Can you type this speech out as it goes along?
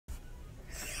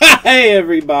Hey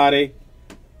everybody,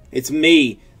 it's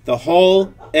me, the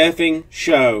whole effing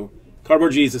show,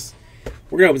 Cardboard Jesus.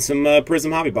 We're gonna open some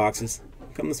Prizm Hobby boxes.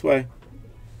 Come this way.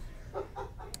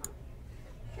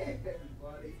 Hey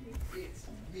everybody, it's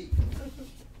me.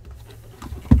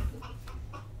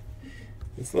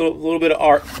 It's a little bit of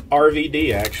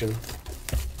RVD action.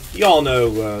 You all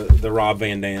know the Rob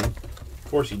Van Dam. Of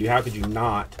course you do. How could you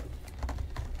not?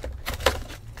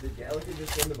 Did Gallagher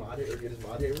just send the mod or get his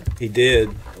mod here? He did.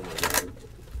 Oh my god.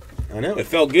 I know. It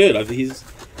felt good. I've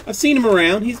seen him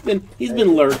around. He's been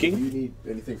lurking. Do you need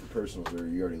anything for personals, or are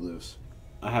you already loose?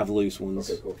 I have loose ones.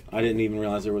 Okay, cool. I didn't even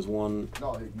realize there was one.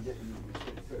 No, you couldn't have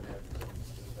it.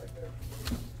 It's back there.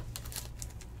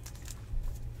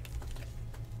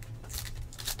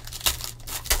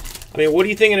 I mean, what are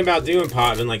you thinking about doing,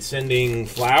 Potvin? Like sending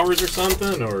flowers or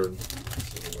something, or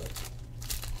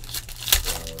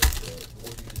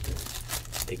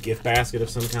a gift basket of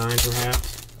some kind,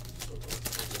 perhaps?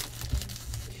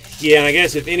 Yeah, and I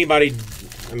guess if anybody,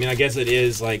 I mean, I guess it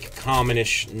is like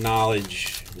commonish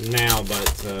knowledge now,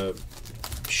 but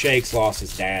Shake's lost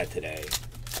his dad today.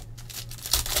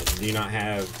 I do not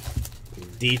have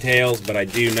details, but I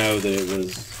do know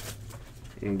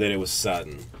that it was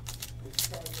sudden.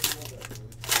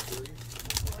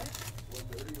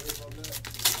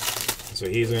 So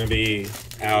he's going to be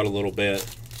out a little bit.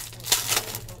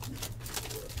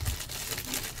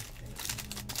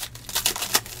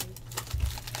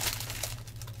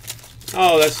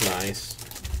 Oh, that's nice.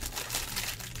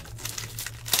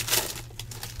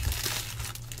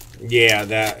 Yeah,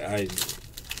 because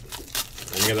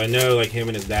I know like him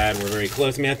and his dad were very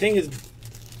close. I mean, I think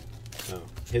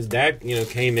his dad, you know,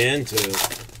 came in to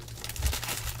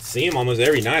see him almost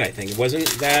every night. I think wasn't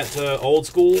that old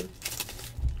school?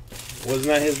 Wasn't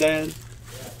that his dad?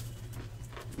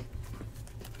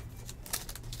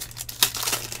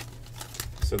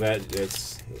 So that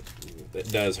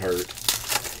does hurt.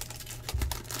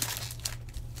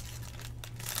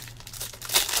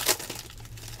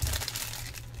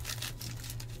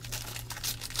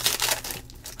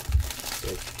 So,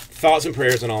 thoughts and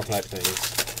prayers and all type things.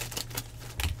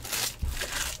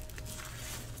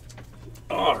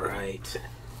 All right.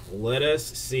 Let us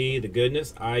see the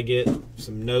goodness. I get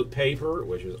some note paper,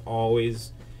 which is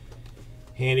always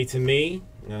handy to me.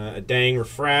 A dang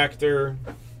refractor.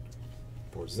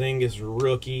 Porzingis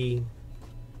rookie.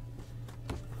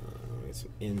 Some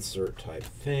insert type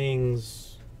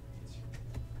things.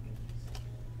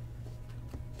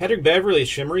 Patrick Beverley,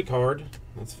 shimmery card.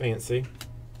 That's fancy.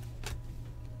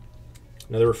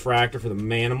 Another refractor for the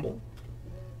Manimal.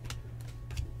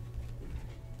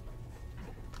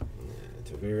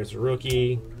 Tavares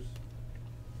rookie.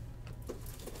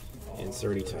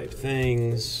 Inserty type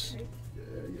things.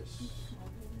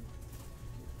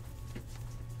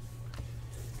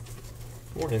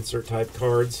 More insert type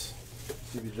cards.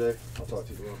 CBJ, I'll talk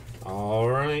to you. All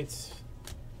right.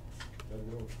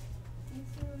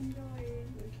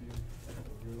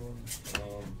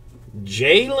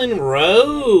 Jalen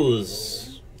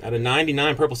Rose out of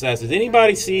 99 purple stats. Does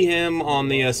anybody see him on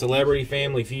the Celebrity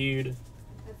Family Feud?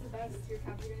 That's the best. Your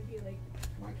cats are gonna be like.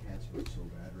 My cats look so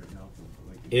bad right now.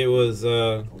 It was.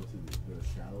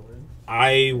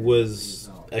 I was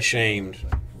ashamed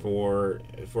for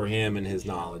him and his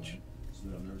knowledge.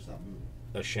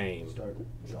 Ashamed. Start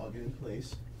jogging in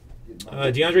place.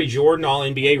 DeAndre Jordan, All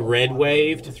NBA Red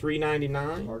Wave to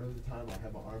 $3.99. Part of the time I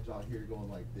have my arms out here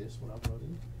going like this when I'm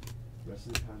running. The rest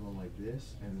of the time I'm like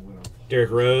this, and when I'm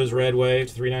Derrick Rose Red Wave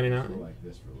to $3.99. like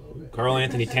this for a little bit. Carl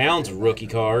Anthony Towns rookie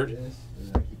card. And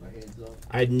then I keep my hands up.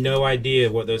 I had no idea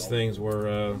what those things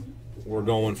were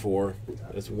going for.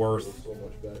 It's worth So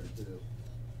much better too.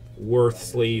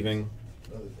 sleeving.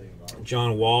 Another thing about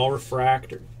John Wall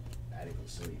refractor. adequate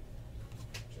sleep.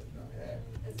 Should not have.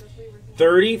 Especially with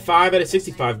 35 out of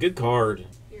 65. Good card.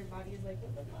 your body is like,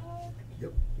 what the fuck?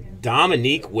 Yep.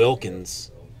 Dominique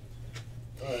Wilkins.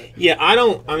 Yeah, I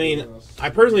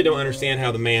personally don't understand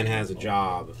how the man has a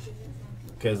job.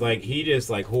 Because, like, he just,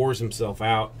 like, whores himself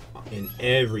out in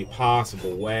every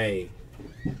possible way.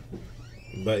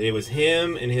 But it was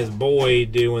him and his boy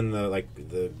doing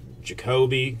the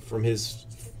Jacoby from his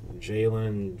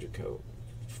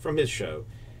from his show.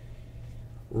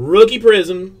 Rookie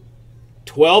Prizm,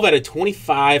 12 out of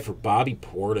 25 for Bobby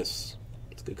Portis.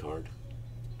 That's a good card.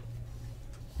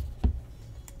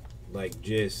 Like,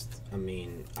 just, I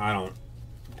mean, I don't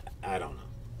know.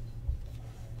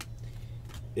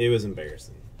 It was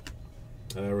embarrassing.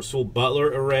 Rasul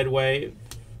Butler, a red wave.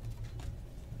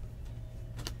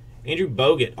 Andrew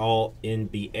Bogut, all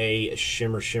NBA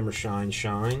shimmer, shimmer, shine,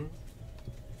 shine.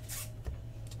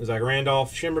 Zach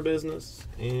Randolph, shimmer business.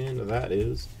 And that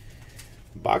is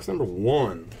Box number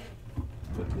 1.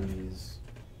 Put these,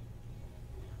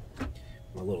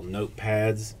 my little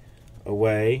notepads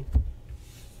away.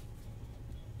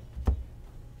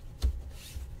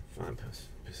 Fine, let's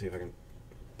see if I can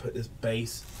put this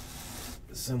base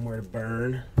somewhere to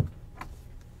burn.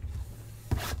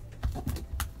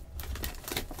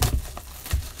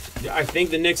 Yeah, I think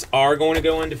the Knicks are going to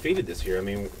go undefeated this year. I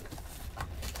mean,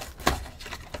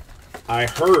 I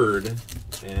heard,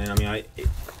 and I mean,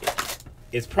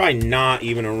 it's probably not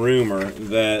even a rumor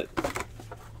that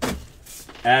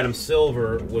Adam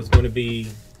Silver was going to be,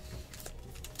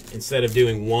 instead of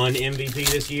doing 1 MVP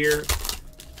this year,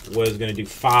 was going to do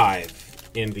 5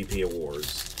 MVP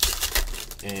awards.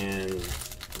 And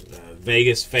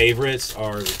Vegas favorites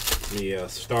are the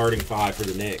starting 5 for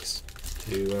the Knicks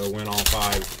to win all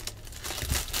 5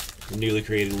 newly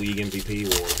created league MVP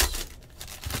awards.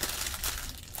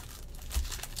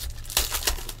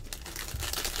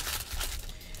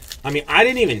 I mean, I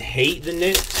didn't even hate the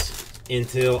Knicks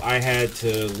until I had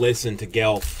to listen to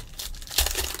Gelf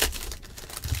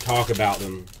talk about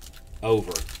them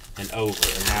over and over,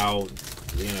 and how,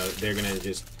 you know, they're going to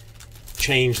just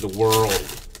change the world.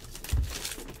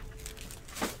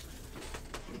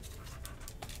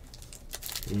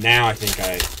 Now I think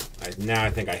I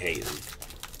hate them.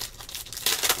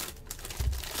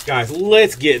 Guys,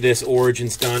 let's get this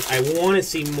Origins done. I want to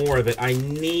see more of it. I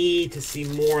need to see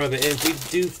more of it. And if we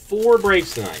do 4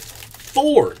 breaks tonight,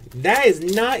 4, that is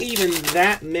not even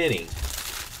that many.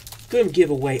 Going to give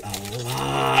away a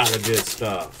lot of good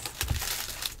stuff.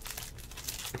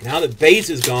 Now that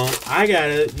Bates is gone, I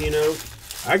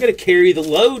gotta carry the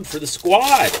load for the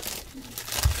squad.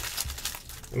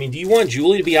 I mean, do you want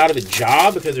Julie to be out of a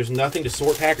job because there's nothing to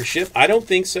sort, pack, or ship? I don't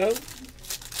think so.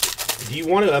 Do you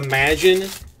want to imagine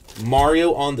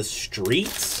Mario on the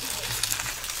streets,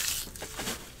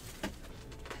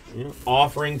 you know,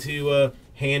 offering to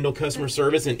handle customer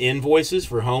service and invoices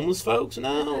for homeless folks?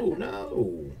 No,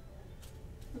 no.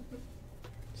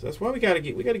 So that's why we gotta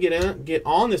get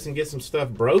on this and get some stuff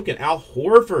broken. Al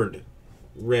Horford,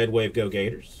 Red Wave, go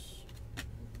Gators.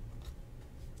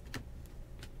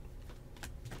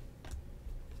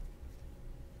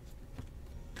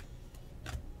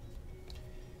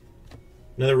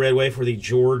 Another red wave for the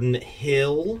Jordan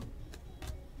Hill.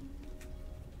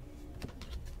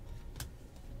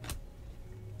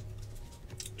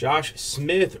 Josh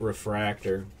Smith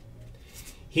refractor.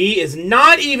 He is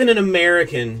not even an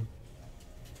American.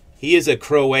 He is a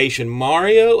Croatian.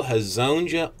 Mario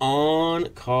Hezonja on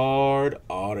card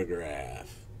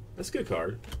autograph. That's a good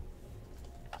card.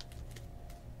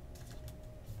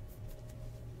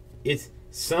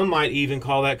 Some might even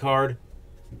call that card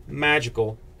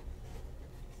magical.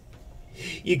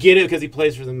 You get it because he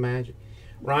plays for the Magic.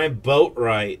 Ryan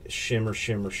Boatwright, shimmer,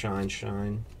 shimmer, shine,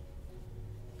 shine.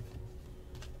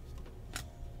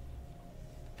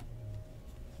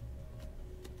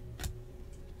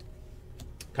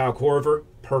 Kyle Korver,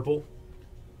 purple.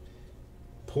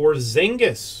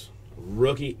 Porzingis,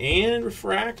 rookie and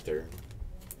refractor.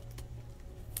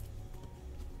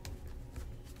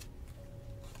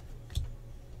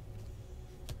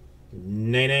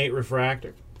 Nene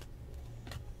refractor.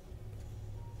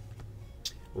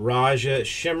 Raja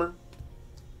shimmer.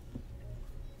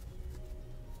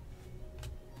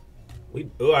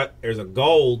 There's a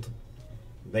gold.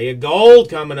 They a gold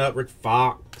coming up. Rick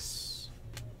Fox.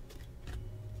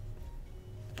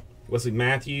 Wesley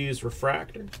Matthews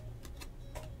refractor.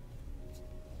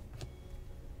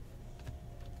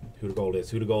 Who the gold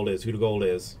is? Who the gold is? Who the gold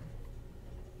is?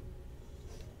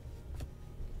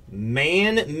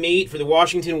 Man meat for the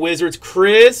Washington Wizards.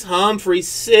 Chris Humphrey,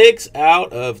 6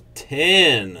 out of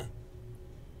 10. I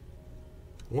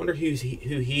wonder who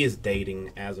he is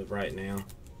dating as of right now.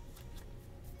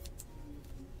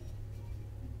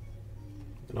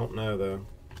 I don't know, though.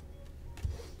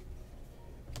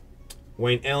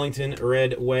 Wayne Ellington,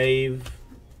 red wave.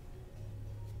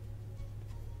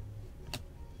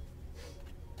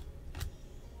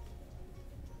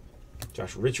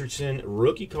 Josh Richardson,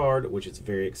 rookie card, which is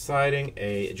very exciting.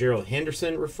 A Gerald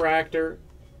Henderson refractor.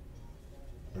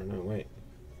 Oh, no, wait.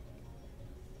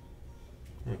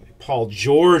 Paul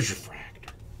George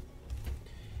refractor.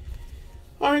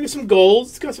 All right, got some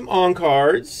golds. Got some on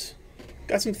cards.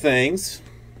 Got some things.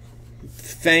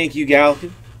 Thank you,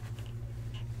 Galkin.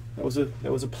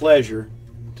 That was a pleasure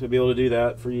to be able to do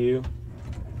that for you.